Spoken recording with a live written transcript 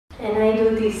And I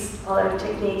do this other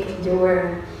technique you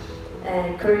were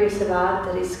curious about,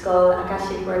 that is called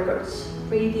Akashic Records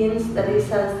readings. That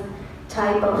is a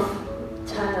type of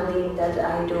channeling that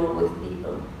I do with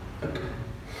people. Okay.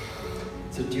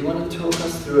 So do you want to talk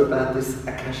us through about this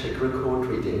Akashic record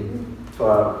reading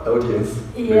for our audience?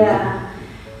 Yeah,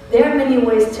 there are many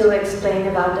ways to explain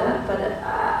about that, but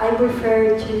I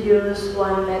prefer to use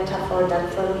one metaphor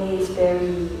that for me is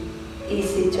very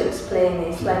easy to explain.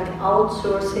 It's like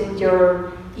outsourcing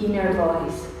your inner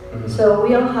voice. Mm-hmm. So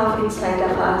we all have inside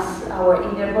of us our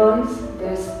inner voice.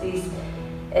 There's this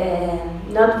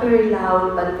not very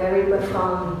loud but very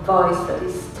profound voice that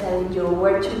is telling you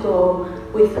where to go,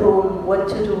 with whom, what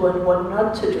to do and what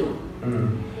not to do.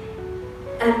 Mm.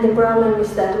 And the problem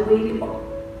is that we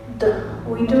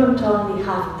don't only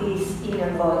have this inner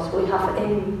voice, we have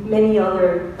many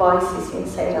other voices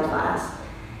inside of us,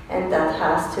 and that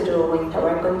has to do with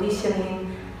our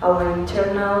conditioning, our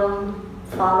internal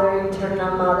father,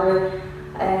 internal mother,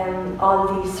 and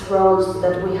all these roles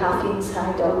that we have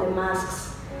inside, all the masks.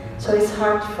 So it's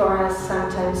hard for us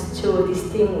sometimes to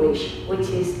distinguish which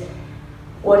is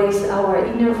what is our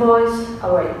inner voice,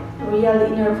 our real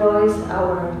inner voice,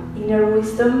 our inner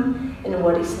wisdom, and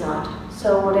what is not.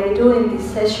 So what I do in these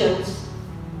sessions,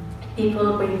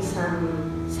 people bring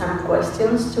some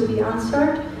questions to be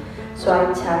answered, so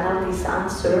I channel these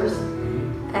answers,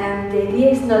 and the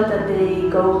idea is not that they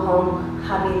go home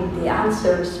having the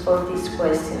answers for these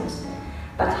questions,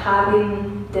 but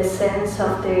having the sense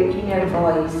of their inner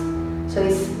voice. So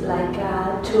it's like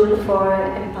a tool for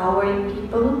empowering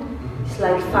people. It's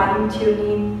like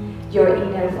fine-tuning your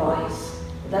inner voice.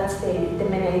 That's the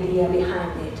main idea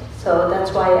behind it. So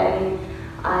that's why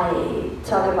I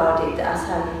talk about it as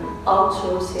an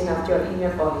outsourcing of your inner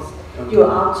voice. Okay. You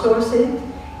outsource it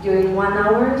during 1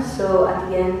 hour, so at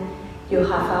the end you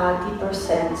have a deeper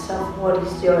sense of what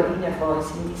is your inner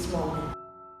voice in this moment.